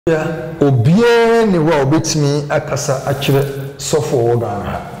ya obie ne wa obetimi akasa akire sofo wo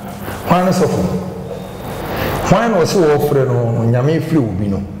Ghana hwan sofo hwan no se wo frɛ no nyame frɛ obi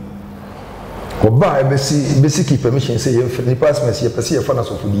no oba besi keep permission say ye frɛ ni passport ye pese ye fa na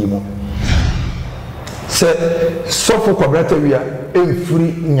sofo die mu se sofo Kwabena Tawia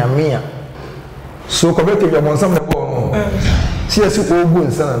emfiri nyame a so Kwabena Tawia monsam na bo no si esi ogu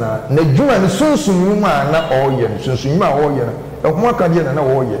nsana na dwuma ne sunsun ma na oye sunsun ma oye na ehun aka de na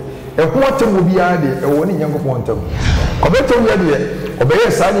oye ehun atem obi ade ewo ne nyankopon ntam Kwabena Tawia de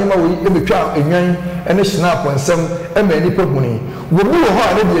obeye sa ni ma we ebetwa enwan ene snap nsam e ma nipa huni wo bi ho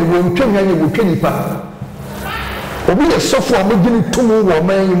a ne de wo ntwa nwan ye wo twa nipa obi ye sofo a mogini tumu wo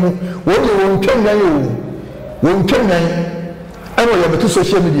man yi mu wo de wo ntwa nwan ye wo ntwa nwan ene wo ye betu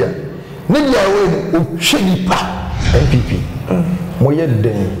social media ne dia we o twa nipa MPP mo ye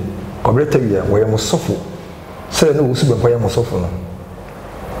den Kwabena Tawia wo ye mo sofo se na wo su bempah ye mo sofo no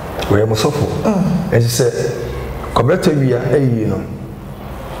wo ye mo sofo se Kwabena Tawia eyi no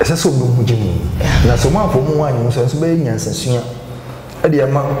ese so no mujimu na so ma fo mu anyi so be nyansasua e de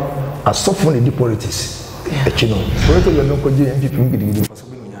ma asofo ne di politics echi no Kwabena Tawia no ko ji MPP gidigidi faso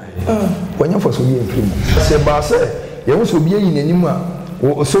bi nyaa wanya faso bi enfiri mu se ba se ye wo so bi yi nanim a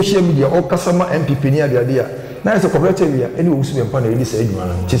o social media o kasama MPP ni ade ade a na se Kwabena Tawia eni wo su bempah na edi sa edwuma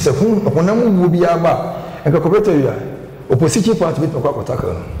no ti se honam wo bi aba enka Kwabena Tawia opposition party bit kwa kotaka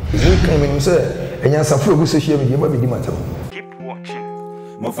no ni kan me se enyansafo ogu social media ba bi di matam.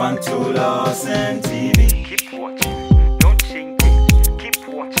 Move to Lordson TV. Keep watching, don't change it. Keep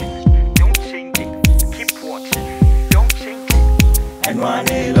watching, don't change it. Keep watching, don't change it. And one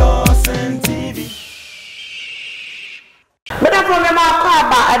Lordson TV. But I from my car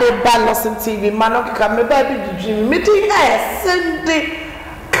at a Lordson TV, man, can me baby dream meeting send the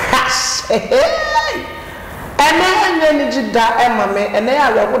cash. And then da Emma me, and then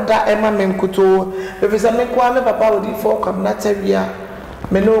I would da Emma Menkuto. If it's a Mekwame, Papa would for Kwabena Tawia.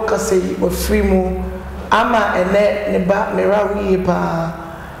 Meno kase wo free mu ama ene ne ba mera wi pa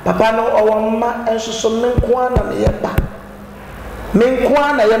papa no owomma ensoso menko na me yeba menko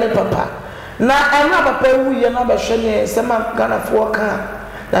na ye me papa na ena papa wu ye na ba hwene sema Ghana fo ka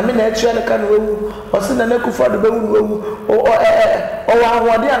na me na atwa ne ka no wu o se na nakufo do be wu wu o wa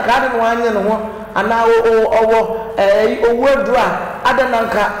hode anka ade no anye no ho ana o owu adu a ade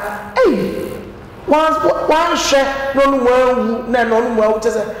nanka one share no one na no one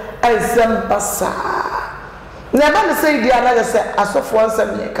just ensem basa na ba say dia na say asofo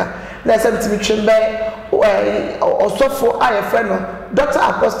ansem yeka na say timi twembe osofo ayefe no Dr.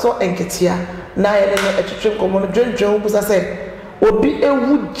 Apostle Nketia na ye ne etwetwem komo no dwendwen busa say obi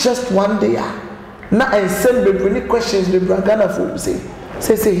ewu just one day na ensem bebree questions bebree Ghana fo say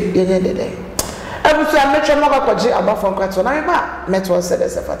ye ne dede ebusu ametwe mo kakwaje abafo nkwato na me ba meto say dey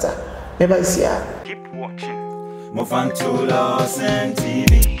fata. Keep watching. Move to Lordson TV.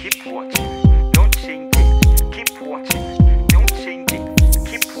 Keep watching. Don't change it. Keep watching. Don't change it.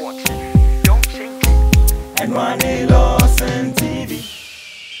 Keep watching. Don't change it. And one Lordson TV.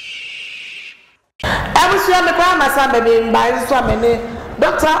 I was here, my baby, by so many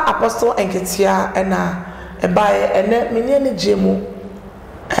Dr. Apostle Nketia and by a mini Jemu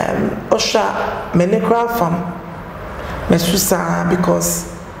Osha Menekra farm Mesusa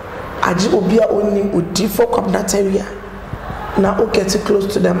because Aji obia only udi for Kwabena Tawia. Now get too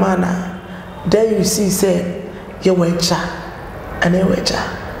close to the manor. There you see say you wecha and you wecha.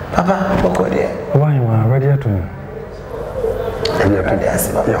 Papa, what there? Why am I ready to me?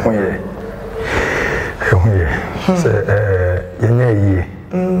 Say yenye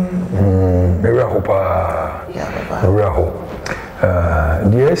mera hopa mera ho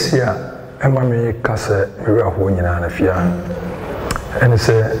the Asia ema me kase mera ho nyina na fia and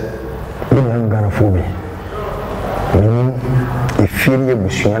say in Ghana phobia. Meaning, if you are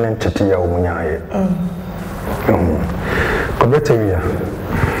Bushian and Nketia or Munyae. Kwabena Tawia,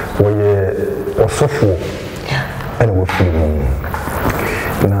 we also for and we free.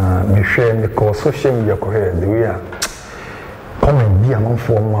 Now, me share because social media cohere the way come and be among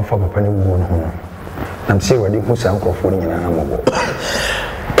former for Papa New home. I'm saying, what you put some coffee in an animal.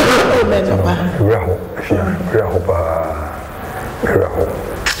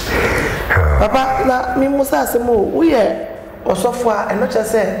 Papa, na me musa asemo wo ye osofo a eno che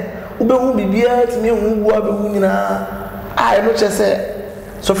se wo be hu bibia ti me hu bu abehu nyina a eno che se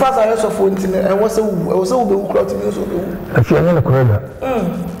so far as osofo ntine e wo se wo be hu kro ti me so be hu afia na koreda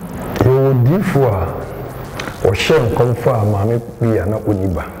yo difo a o shem konfa maame bia na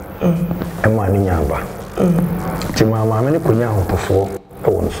oniba e ma ni nyaba ti maame ne konya hotofo e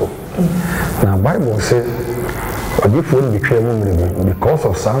won so na bible say Obofour no betwe mu mre because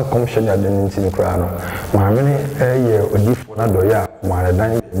of some commission identity kra no maame ne ye obofour na do ya maare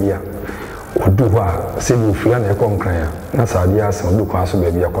dan bia odu ho a se bi ofia na ekonkran ya na saade ase odu kwa so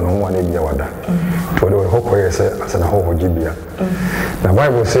bia kono ho na bia wada to de ho koye se asana ho gibia na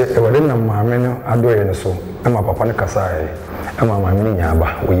bible say e wade na maame no adoye ne so ama papa ne kasae ama maame ne nyaaba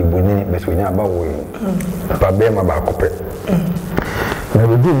oyiboni beso nyaaba wo papa be ma ba kope na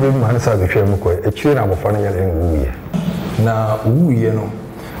bi du bi Manasseh betwe mu ko ekire na abofa no yele nwuye na wuye no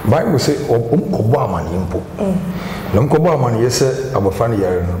bible say kobo amane mpo na kobo amane yese abofa no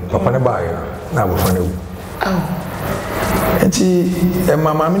yele no papa ne ba yele na abofa no wu enti e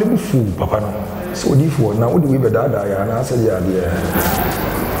mama me ne bufu papa no so odifour na odi we be dada ya na ase ya de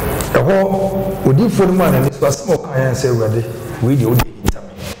eho odifour no man ne so asemo kan se urade we de odi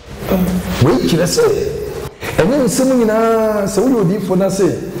intame we kire se ene nsemu nyina se wo odifour na se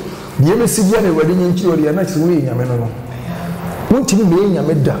die be sibia na urade nyi ori ya na se we nyame no wontimi me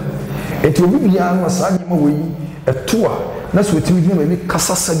nyame da enti obi bia no sa nyama we eto a na so otimi bi na me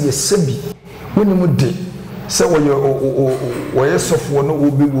kasa sabe sebi woni mu de se woye sofo no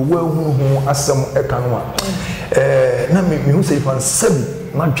obi wo ahunu asem eka no a na me hu se ifan sebi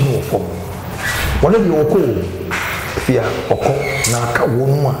na dwene wo fom wona de wo ko fia okko na aka wo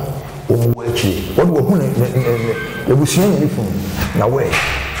no a wo wo achi wo wo hu ne ebusuan ni fom na we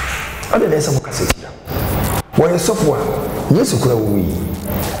ade na esa mo kasa tia woye sofo a yesu kura wo yi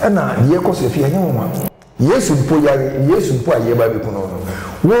na de ekoso fia nyawo ma yesu mpo yare yesu mpo aye ba bi kuno no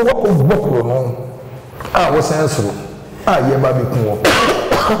wo obokro no wo senso ye ba bi kun wo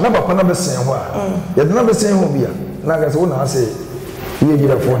na papa na be sen ho a ye de na be sen ho bia na ga se wo na ase ye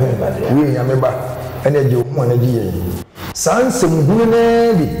gira fo he we nyame ba ene je ho na ji ye sansem hunu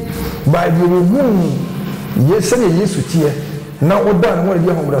na bi ba bi hu ye se ne yesu tie na oda na wo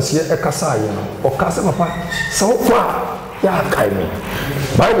de ho brase e kasa ye no o kasa papa se wo kwa ya kai me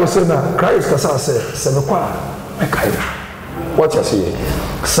bible say na Christ kasa se me kwa e kai what you say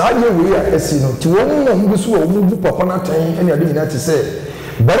saje we a esi no ti wo mo mbu so wo mbu papa na tan ene ade nyina ti se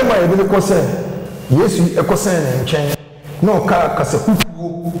bere ma ye bi ko se yesu e ko se ne nchen no ka kasa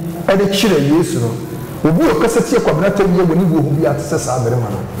kufuo e de kire yesu no obi o kasa tie Kwabena tan ye woni wo bi atse sa bere ma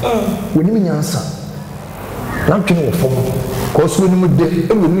no woni mi nyansa na twene wo fom ko so ni mu de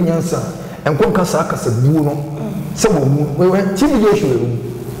e woni mi nyansa enkon kasa kasa buo no se wo mu we ti bi yesu ewu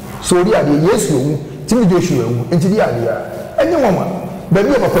so ri ade yesu ewu ti bi yesu ewu enti di ade ya enye mama ba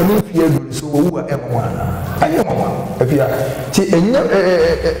bi papa ni fie do so owu a emwa na enye mama afia ti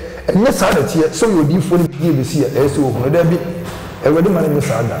enye sa da tie so yo di fo ni fie be si e so ohu da bi e wede ma ni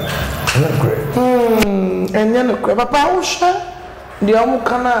sa da enye kre enye no kre papa wo hwe de omu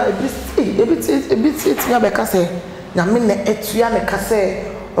kana ebiti ti ya be ka se nyame na etua ne ka se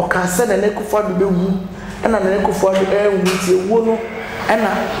o ka se na nekufo do be wu na nekufo do wu ti ewu no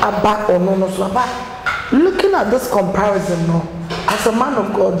na aba ono no so aba. Looking at this comparison, no, as a man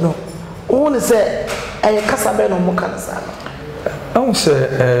of God, no, who is a Casabe no Mokanasa? I will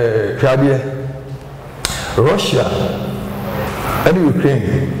say, Russia and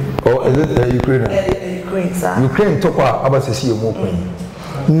Ukraine, or is it Ukraine? Ukraine, sir. Ukraine took about to see a more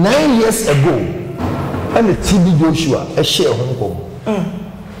 9 years ago, and the TB Joshua, a share Hong Kong.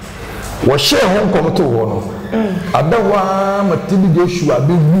 Was share Hong Kong to one. I don't want TB Joshua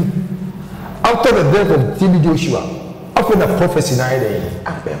be after the death of TB Joshua, after the prophecy na ide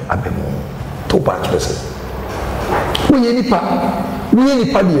abemo to ba kire wo ye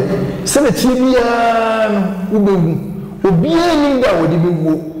nipa de se na tie bia no ubewu obia ni da wodi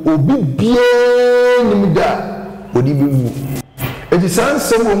bewu obi bia ni da wodi bewu eti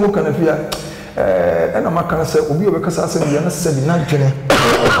sansem wo mu kana fia na makana se obi obekasa se bia na se bi na dwene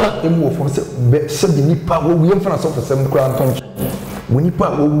emu wo fo se bi nipa wo wi mfa na so fo sem kura anton woni pa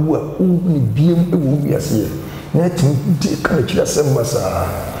owu a ni biem ewu biase na tim di kana kira sem basa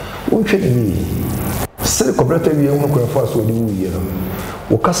wonhwe ni se ko brata wi enu ko fa so di wu ye no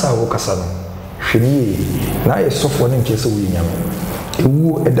wo kasa no hwemi na ye sofo ne nke se wu nyame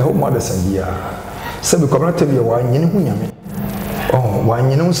ewu eda ho ma da sanbia se bi ko brata wi wa nyene hu nyame wa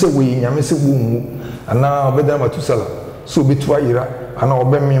nyene se wu nyame se wu mu ana obeda matusala so bitu ayira ana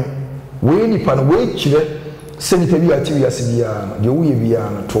obemmem we ni pa no we kire senipa bi ati asibia de wo ye bia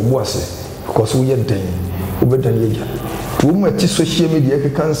na to bo ase because wo ye den wo bedan ye ja to mo ati social media ke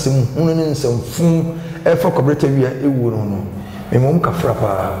kansem hunu ne nsamfu e fa kobreta wi e wo no me mom ka fra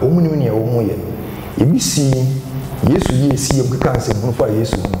pa o mu ni ne wo mo ye e bi si yesu ye si ye ke kansem hunu fa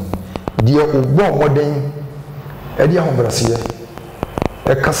yesu de o bo moden e de ahobrase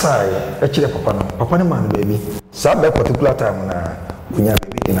e kasae e kire papa ne man baby sa be particular time na unya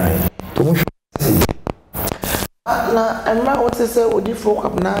baby deny to mo na emma what say obofour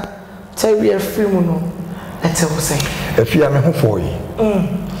Kwabena Tawia film no ete wo say afia me ho for yi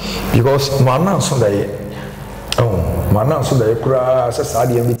because Manasseh dey Manasseh dey kura say saa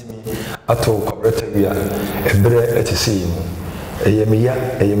de bitimi ato Tawia ebre etisi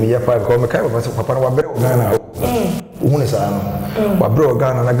eyemiya pa ko me kai papa na wabre Ghana wo ne saa no wabre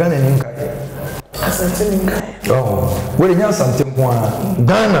Ghana na Ghana ni nkai asante ni nkai wo nya asante ho a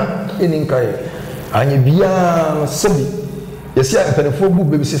Ghana ni nkai anye bia no sebi yesi apenefo bu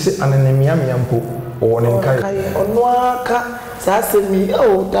bebi sese ananamia mpo o ne nkai ono aka saa semi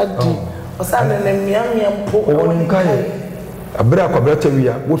daddy o saa ananamia mpo o ne nkai abra Kwabena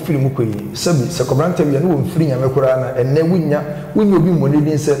Tawia wo firi mu koyi sebi se Kwabena Tawia no wo mfiri nyame kora na enne wunya obi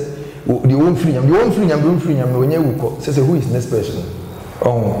monedin se de wo mfiri nyame onye wuko sese who is next person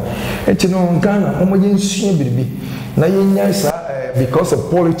etino Ghana omoje nsua biribi na yenya sa because of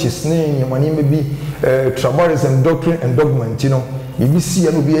politics ne nyamani mebi tribalism doctrine and dogma bibi si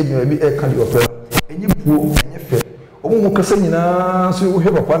ya no bi edwuma bi e ka di opera enyi puo enye fe omo kasa nyina so wo he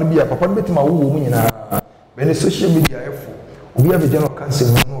papa no bi a papa no betima wo mu nyina be ne social media efo obi abegya no cancer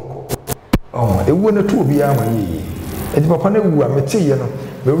no ko ewu na to obi ama yi edi papa na wu a mete ye no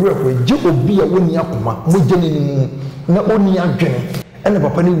be wura ko je obi a woni akoma mo je ne mu na oni adwene ene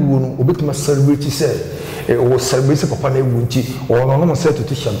papa na wu no obetima celebrate say o celebrate papa na wu nti o no no set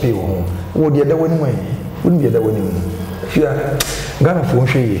to champagne wo de da woni mai woni de da woni mu fia Ghana fo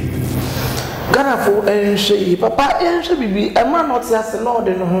hwe Ghana fo enhwe papa enhwe bibi e ma not as no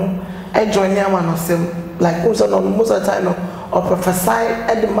de no ho e join am no sem like also no most of the time no or prophesy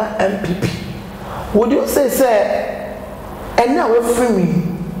edema MPP would you say and now we free me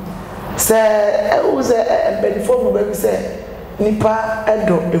say e was a before we say nipa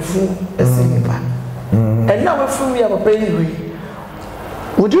edo efu ese nipa and now we free me am anyway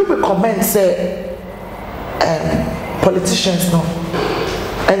would you recommend say politicians no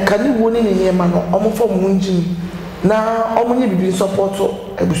and can you woni ni niema no omo fo munjin na omo nye bibi support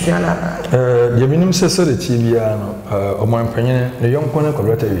ebusua na de minim se so de tibia no omo ampanyen ne yonko ne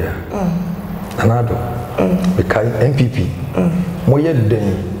Kwabena Tawia anado be kai MPP mo ye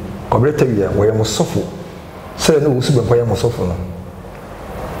den Kwabena Tawia wo ye mo sofo se na owusu bempah ye mo sofo no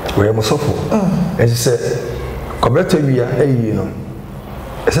wo ye mo sofo se Kwabena Tawia eyi no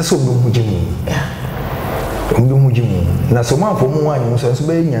ese so do mujimu na so ma fo mu anyu so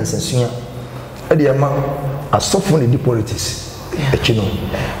be nyansasua e de ma asofo ne di politics ekino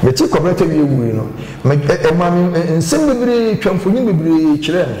me ti Kwabena Tawia wu no ma nsem bebre twamfonyi bebre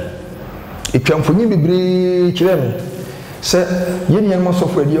kire me twamfonyi bebre kire me se ye ni ma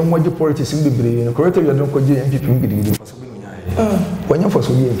sofo de mo agi politics bebre no Kwabena Tawia don ko je MPP ngidi faso be nyaa wonya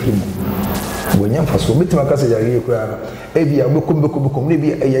faso bi enfrim wonya faso betima kase yare ko e bia bekom ne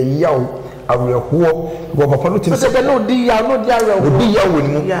bi yaw awreho go papa no tim se be no di ya awreho woni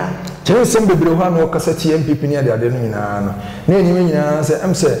mu chen sem bebre ho na okasa ti MPP ni ade no nyina no na eni me nyina se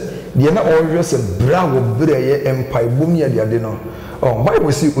em se de na orwe se bra wo bre ye empire bom ni ade no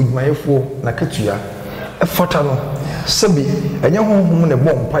bible si odwumayefo na katua e fata no sebi enye honhom ne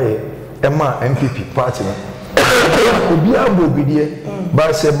bom paye e ma MPP party no obi abo bidie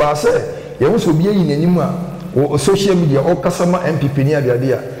ba se ye wo so obi yi nanim a social media okasa ma MPP ni ade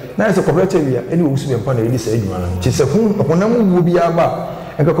a na se Kwabena Tawia eni owusu bempah na edi sa adwuma no ti se honam wu bi aba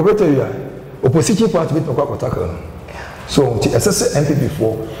enka Kwabena Tawia opposition party bit kwa kotaka no so ti SS MPP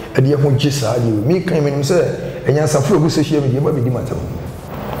for edi ho gisa adi mi kan menim se enya safro bu social media ba bi di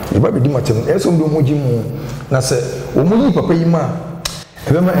matam eso ndo ho gimu na se o mu yi papa yi ma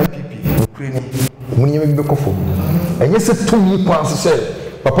ebe ma MPP Ukraine mu nyeme bi bekofo enye se tumi kwa se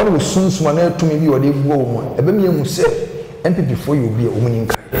papa no sunsun na tumi bi ode buo wo ebe mi emu se MPP for you be o mu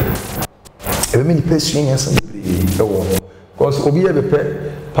nyinka ebe mi ni person yen san bi ewo cause obi e be pe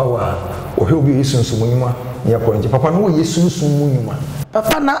power o he obi sunsun mu nyuma ya point papa no ye sunsun mu nyuma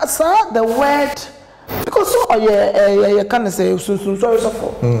papa na sa the word because so you can say sunsun so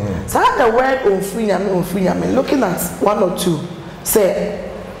for sa the word on free nyame looking at one or two say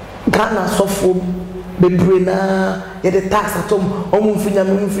Ghana so for bebre na ye the tax atom omo free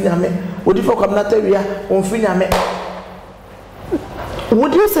nyame obofour Kwabena Tawia on free nyame.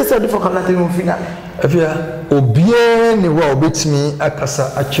 Would you say so for Kwabena Tawia on free nyame afia obie ne wa obetimi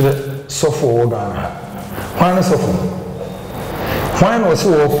akasa akire sofo wo Ghana hwan sofo hwan no se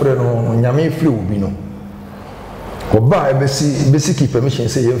wo frɛ no nyame frɛ obi no oba besi keep permission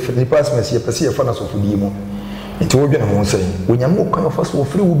say ye frɛ ni passport ye pese ye fa na sofo die mu nti wo dwene ho sɛn wo nyame wo kan fa so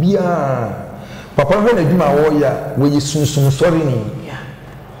frɛ obi a papa hwɛ na dwuma wo ya wo ye sunsun sɔre ni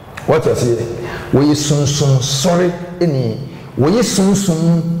what I say wo ye sunsun sɔre ni wo ye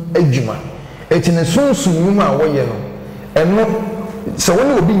sunsun adwuma eti ne sunsun mu a wo ye no eno so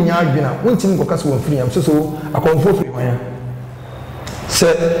woni obi nya adwena wontimi ko kasa won firi nyame so akonfo firi hwan se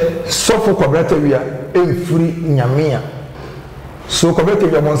sofo Kwabena Tawia emfiri nyame a so Kwabena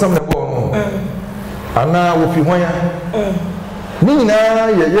Tawia monsam na bo ana wo firi hwan ni nyina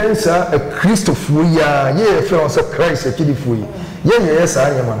ye yensa a Christopher ya ye fe on se Christ a kidifo ye yesa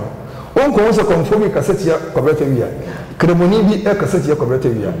anyama no onko so konfo bi kasa tia Kwabena Tawia kremoni bi e kasa tia Kwabena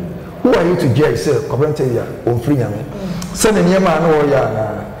Tawia. Who are you to judge, sir? Kwabena Tawia on free yame. Send a yama no ya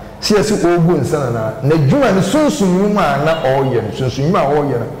na. See us all good son na. Nejuma ni sunsun na oye, sunsun ma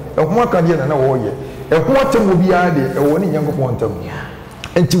oye na. E ho aka de na oye. E ho atem obi ade e woni nyango pontam.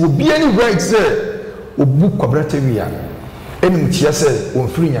 Enti obi ani right sir. Obu Kwabena Tawia. Eni mtia sir on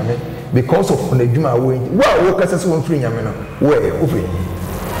free yame because of nejuma we. Wa kasa sir on free yame no. We o free.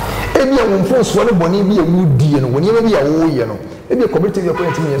 Ebi a won fon so ne boni bi e wudi no. Woni bi a wo ye no. Ebi Kwabena Tawia ko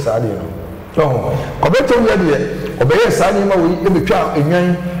ntimi yesa ade no. Oh, Kwabena Tawia de obeye sa ni ma we ebetwa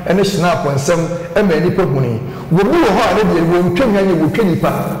enwan ene snap nsem e ma nipa huni. Wo mu ho a ne de wo ntwa nwan ye wo twa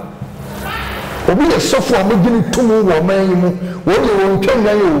nipa. Obi ye sofo a mogini tumu wo man yi mu. Wo ye wo ntwa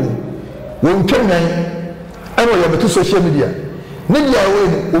nwan ye wo. Wo ntwa nwan ene wo ye betu social media. Ne dia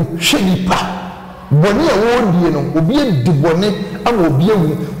we o twa nipa. Boni a wo die no obi e di boni ama obi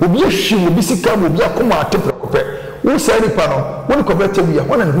ewu. Obi e hwe obi sika obi akoma atepre kopɛ. Wo sa nipa no wo ne Kwabena Tawia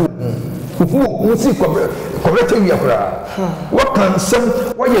wona ne who see Kwabena Tawia kra what can some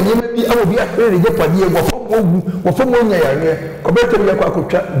why you name be obi ahwere je pade wo fom onya yare Kwabena Tawia kwa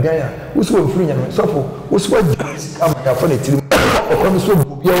akotwa dan a wo so free nyame sofo wo so ama ya fa ne tirim okon so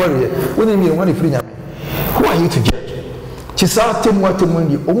obi aware wo ne mi won free nyame who are you to judge chisa temu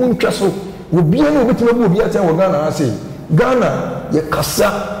ndi omuntwa so obi ane obitima bu obi atan wo Ghana ase Ghana ye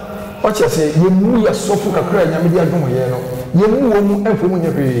kasa wacha se ye mu ya sofo kakra nyame dia dum ye no ye mu wo mu enfo mu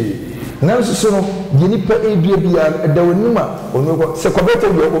nyabe nanso so no ye nipa edua bia da wonima ono ko se Kwabena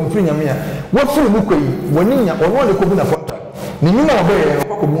Tawia o mfiri nyame a wo firi mu koyi woni nya ono le ko bu na konta ni nyuma obe ye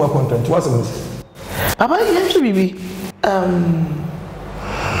ko bu content what's this aba ye twi bibi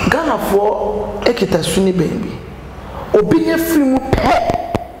Ghana for ekita suni baby obi nye firi mu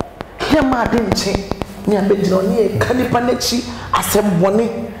pe ye ma de nche ni abegina oni e kanipa nachi asembone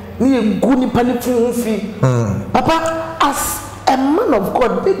ni egu nipa ni funfi papa as a man of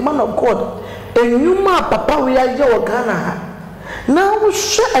God, big man of God, and you ma papa we are your Ghana. Now we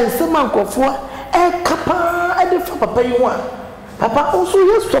share and some man go for a capa and the papa you want. Papa also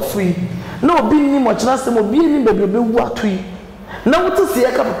yes for free. No be ni much na some be ni baby be what we. Now what to see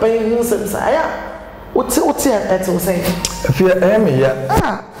a papa you some say. What's at say? If you am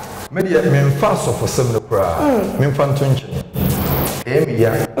ya media men fast for some cra. Men fantunch.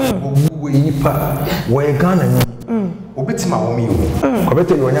 Ya we nipa we Ghana obetima wo mi wo Kwabena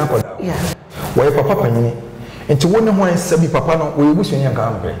Tawia wonya akoda wo papa panyini enti woni ho ansabi papa no wo yebusu nya nka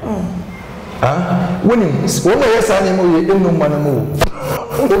ampe woni wo ma yesa na mo ye enumma na mo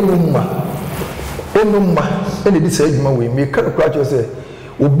enumma ene bi sa adwuma we me ka kura cho se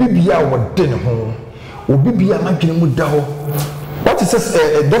obi bia wo de ne ho obi bia madwene mu da ho what is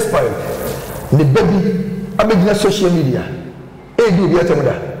desperate ne baby abegina social media bi obi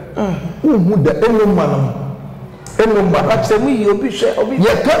atemuda hu da enumma no enumba atsemu yi obi hwe obi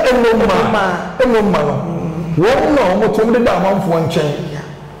ye ka enumma no wo no mo tum de da amanfo nchen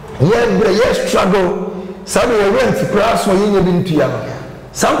ye struggle sabe ye rent class so ye bi ntua no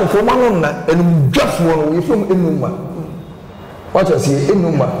sanko fo ma no na enumdwafo no ye from enumma what you say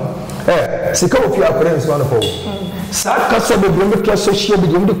enumma sika ofi apparent so no for sa kasa be bro me social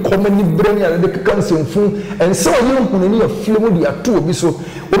media me komani brani ya de kan semfu en so ye nkunani ya film de ato obi so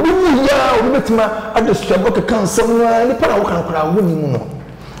obi mu ya obi betima adestrabo kan samwa ni para wo kan kora woni mu no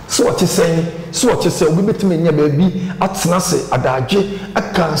so what you say obi betima nya ba bi atena se adaje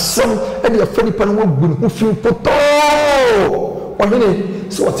akan sam e de afani pa no wagun hu fi poto ohene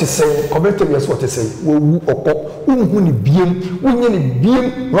so what you say Kwabena Tawia so what you say wo wu okọ unhu ni biem wonye ni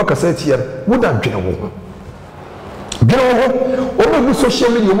biem wakasa tia wo da dwene wo obi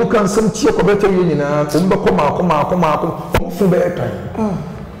social media mu kan sam tie Kwabena Tawia nyina ombe koma fu be etan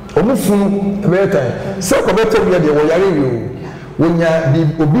omufu be etan se Kwabena Tawia de wo yare wi wonya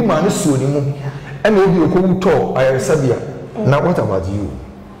di obi ma ne suo ni mu ena obi okowu ayaresabia na what about you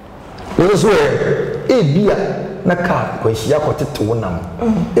wo so bia na ka kwahia kotete wonam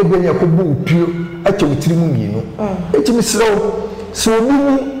ebenya ko bu utuo ache witiri mu mienu etimi srew so obi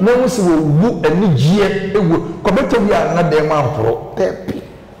na wo se wo wu anigye ewu Kwabena Tawia na de ma mporo pepi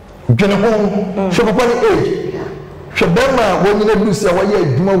dwene ho hwe papa ni age hwe bema wo nyina blues ya wo ye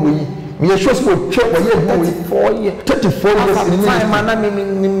adwuma we me sure so check what you 34 years. 34 years in the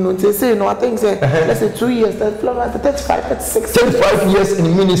ministry. They say no, I think say let's say 2 years. That's 35, 36. 35 years in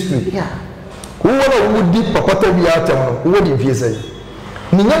the ministry. Yeah. Who would deep papa Tawia town? Who would you say?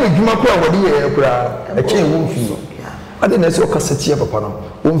 Nina Juma kwa wadi ekura a chain won't feel. I didn't say cassette papa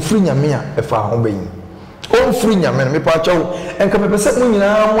no. Free Yamia if I obey. Free Yaman, me pacho, and come a percent when you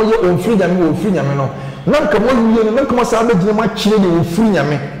know what free Yaman, free Yamano. None come on you, none come a savage in my children, free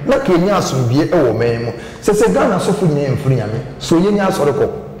Yaman. Not Kenyas will be a memo. Says a gun so free name free Yaman. So Yenyas or a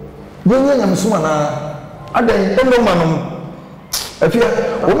cop. When Yam Sumana, I don't know man. If you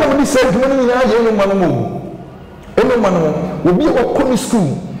only said money, I don't know. Any man will be a common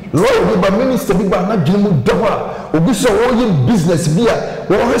school. Lord, by minister, be by not Jim Dawa, or be so all business beer,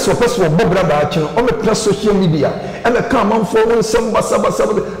 or has a person of Bob Rabachin, on the plus social media, and a common for some Bassa,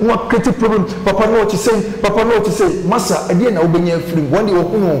 not creative problem. Papa know to say, Massa, again, I'll be free. One day,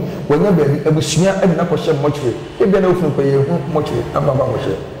 when you're baby, I will smear and not share much with. If they're open for you, much with, I'm about to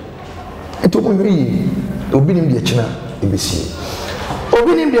share. It will be obedient the China, ABC.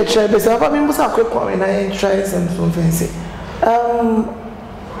 Obedient the China, but I mean, was a quick one, and I try some fancy.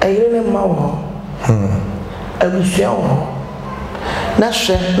 I don't know. I will show.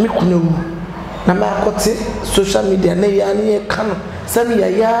 Nasha, Mikunu, Namakoti, social media, Nayani, Kano,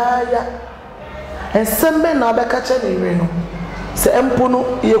 Samia, and some men are back at any reno. Say,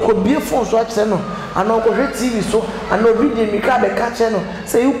 Empono, you could be a phone swatch channel, and no TV so, and no reading me car back channel.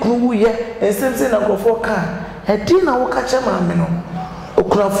 Say, you crew ye, and same thing I go for car. A dinner will catch a man.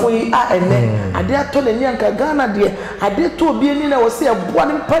 Okrafoi a ene ade atole ni anka Ghana de ade to bi ni na wo se aboa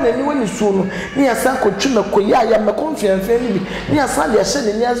ne pa na ni woni suo no ni asa ko twema ko ya ya me konfianfa ni bi ni asa de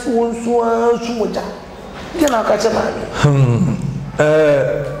hye ni aso wonsu asu moja de na ka chema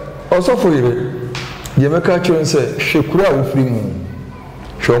also for you ye meka chon se hwekura a wofiri mu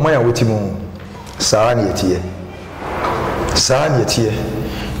hwoma ya wotimu saa na yetie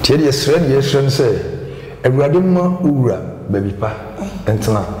tie de sre se awurade ma owura baby pa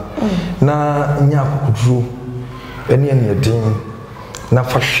entena na nya akuduro ene edin na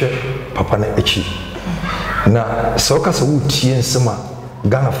fahwe papa na echi na so ka so wutie nsema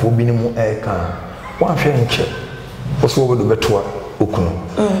Ghana fo bi ni mu eka wa hwe nche oso wo do betoa okunu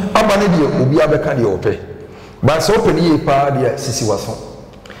aba ne de obi abeka de ope ba so ope ni pa de sisi waso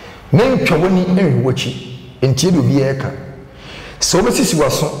ne ntwawoni enhwochi entie de obi eka so be sisi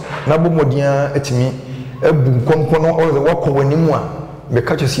waso na bomodia etimi ebu nkonkono o wakọ wanimu a be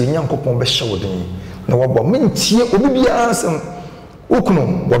ka chese nyankopon be hye wodin na wabo mentie obi bia asem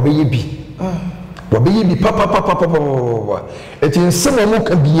okunu wabeye bi papa eti nsema mu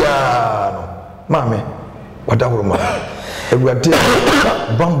ka bia no maame wadawro ma ewurade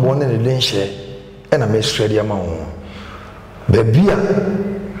bambo ne lenhye ena me shredi ama wo be bia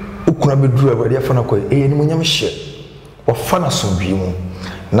okunu beduru awade afa na koy eye ni munyam hye ofa na sombi mu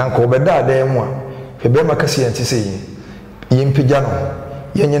na nko obeda adan mu a hebe makasi enti sei yempija no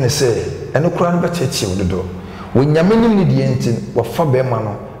yenye ne se eno kura no betetie wododo wonyame nim ne die enti wafa be ma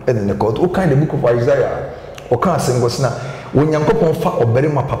no ene ne god o kan the book of Isaiah o kan asengosina wonyankopon fa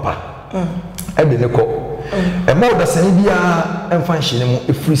oberema papa ede ne ko e ma odasani bia emfa nhine mu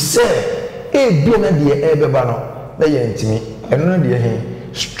efri se e bia na de ebe ba no na ye ntimi eno na de he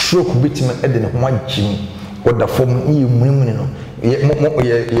stroke bitima ede ne ho agim oda fom yi munimuni no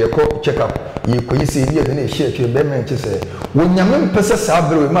ye ko check up ye ko yisi bia de na ehie twe be men chese wonyame mpese sa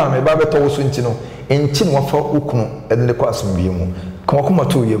bere ma me ba beto wo so nti no enti no wafa okunu ede ne ko asombi mu kama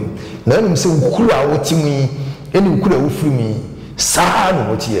to yem na enum se ukuru a wotimu eni ukuru a wofuru mi saa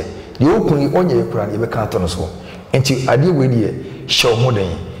no wotie de okunu onye ekura ne be ka to no so enti ade we de hye omoden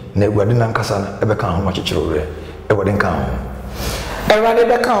na ewade na nkasa na ebe ka ho makyekyere we ewade nka ho ewade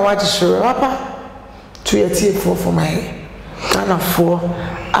be ka ho akyekyere papa to yetie for my kana for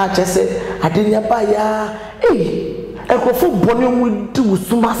a chese ade nya ba ya ekofo boni mu di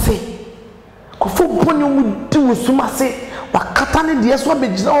usumase kofo boni mu di usumase bakata ne de so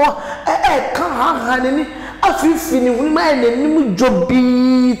abegina wa ka ha ni afifi ni wi ma ne nim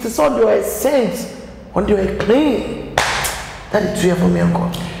jobi te so do saint on do clean that is true for me uncle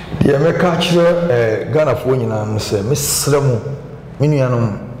ye me ka kire Ghana fo nyina no se mesremu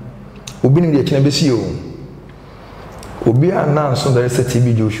menuanom obi ni de kina besi o obi ana so da se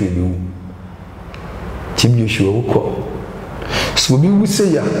TB Joshua bi wu TB Joshua wo ko so obi wu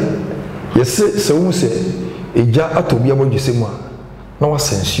se ya yese se wu se eja atobi abodwese mu a na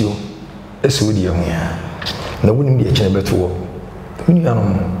wasansuo ese wodi ho na wonim de kina beto wo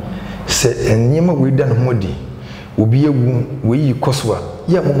menuanom se enyema we da no modi obi ewu we yi koswa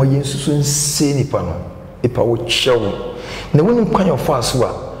ya mama yensusu nse nipa no ipa wo chewo na wonim kwan ofo aso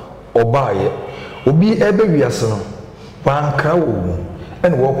a obaye obi ebe wiase no wankra wo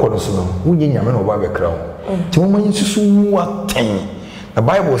ene wo kɔ no so no wunye nyame no oba be kra wo ti mo manyi susu wu aten the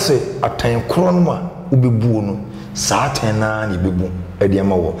bible say aten kro no a obebuo no saa aten na ne bebu ade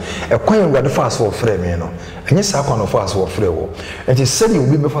ma wo ekwan awurade fa so ofre me no enye saa kwan no fa so ofre wo enti sɛ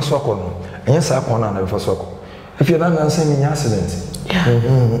obi be fa so akɔ no enye saa kwan na be fa so akɔ afia na nanse ni accident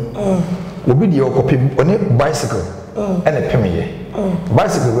obi de okopim one bicycle ene pemeye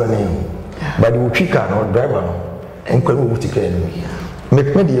bicycle running but the car no driver no enkwa wo butika ni me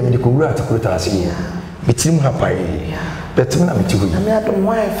de me de ko wura atakurata ase yi betirim hapai betim na meti hoyi me adom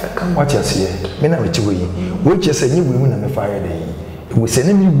wife kam what you say me na meti hoyi wo che se nyi mu na me fa yede yi wo se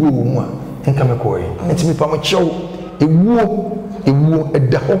ne mi wo mu a enka me ko yi enti me pa mo chew ewu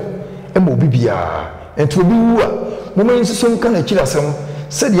eda ho e ma obi bia enti obi wu a mo me nso nka na kira asem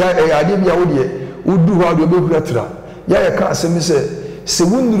se dia e ade bia wo de odu ho ade obi huratra ya ka asem se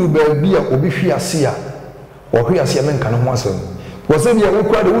wunduru ba bia obi hwi ase a wo hwi ase me nka no ho asem wo se bia wo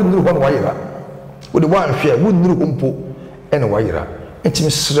kura de wunduru ho no wayera wo de wan hwe wunduru ho mpo ene wayera enti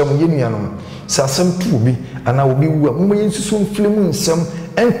mesrem yenuanom sa asem tu obi ana obi wu a mo yensusu mflemu nsem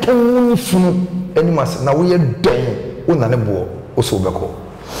enkan mu funu animas na wo ye dan wo na ne bo wo so obeko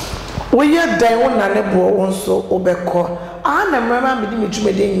wo ye dan wo na ne bo wo so obeko ana mrama me di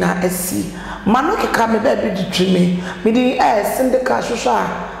metwumede na asi mano keka me ba bi ditwime me di sindika hwehwa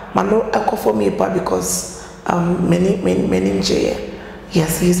mano ekofo me pa because many nje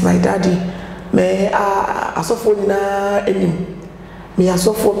yes he is my daddy me asofo na enim me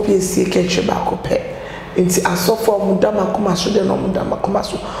asofo PSC ketche ba kope nti asofo mudama kuma so de no mudama kuma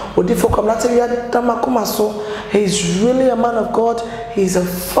so odi for community ya dama kuma so he is really a man of God, he is a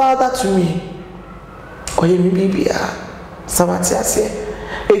father to me oye mi bibia sabati ase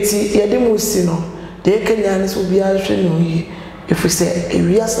eti yede musi no de kenya ne so bia hwe no yi if we say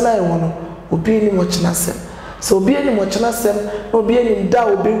ewias na e wono obi ni mo china sem so obi ni mo china sem no obi ni nda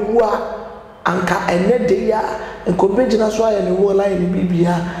obi wu a anka ene de ya enko bejina so aye ne wo line ni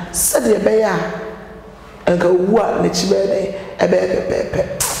bibia se de be ya enka wu a ne chibe ne ebe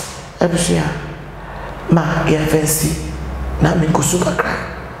ebusia ma ya fancy na me ko suka kra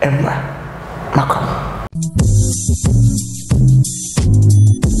emra makam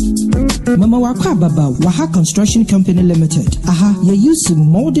Mama Wakwa Baba, Waha Construction Company Limited. You use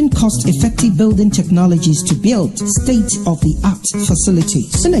modern cost-effective building technologies to build state-of-the-art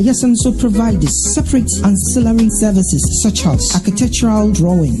facilities. And yes, also provide separate ancillary services such as architectural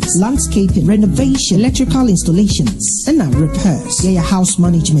drawings, landscaping, renovation, electrical installations, and repairs. House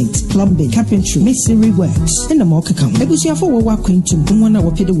management, plumbing, carpentry, masonry works, and more come. Ebusia for Wawa Quintum, Mwana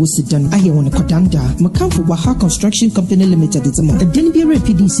Wapida Wusidan, Ayawana Kodanda, Makamfu Waha Construction Company Limited. It's a Denbiara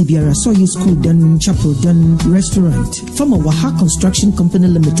PDC Biara, so you school done, chapel done, restaurant. From a Waha Construction Company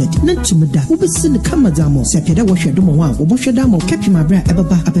Limited. Nantumada, Ubesin the Kamadamo, Sapeda Washadamo, Oboshadamo, Capimabra,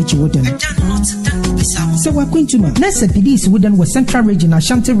 Ababa, Apache Wodan. So we're going to Manasseh PDC Wooden was Central Region,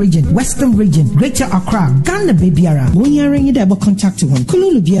 Ashanti Region, Western Region, Greater Accra, Ghana Babyara. Moyaring it ever contact one.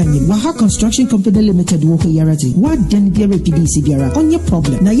 Kululu Biani, Waha Construction Company Limited, Woko Yarati. What Denbiara PDC Biara on your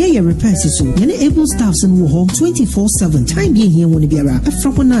problem? Now, yeah, repairs is so. Any able staffs and home 24/7. Time being here, one Biara. A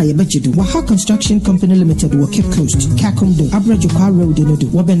Frapona, I bet you do. Waha Construction Company Limited, Cape Coast, Kakumdo, Abrajukwa Road, Inodo,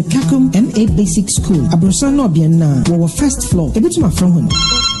 Waben Kakum, MA Basic School, Abrosano Biana, our first floor. A bit my phone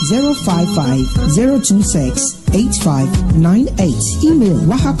 055-026-8598. Email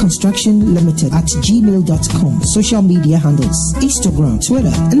wahaconstructionlimited@gmail.com. Social media handles Instagram,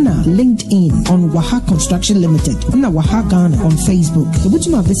 Twitter, and now LinkedIn on Waha Construction Limited, and now Waha Ghana on Facebook. A bit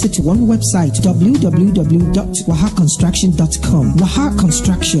my visit to one website www.wahaconstruction.com. Waha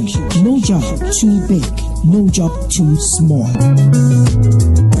Construction. No job too big, no job too small.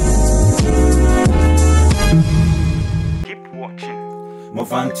 Keep watching.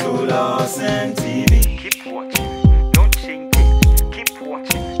 Move on to Lordson TV. Keep watching. Don't change it. Keep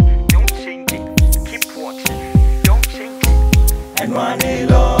watching. Don't change it. Keep watching. Don't change it. And one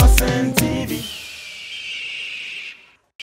Lordson TV.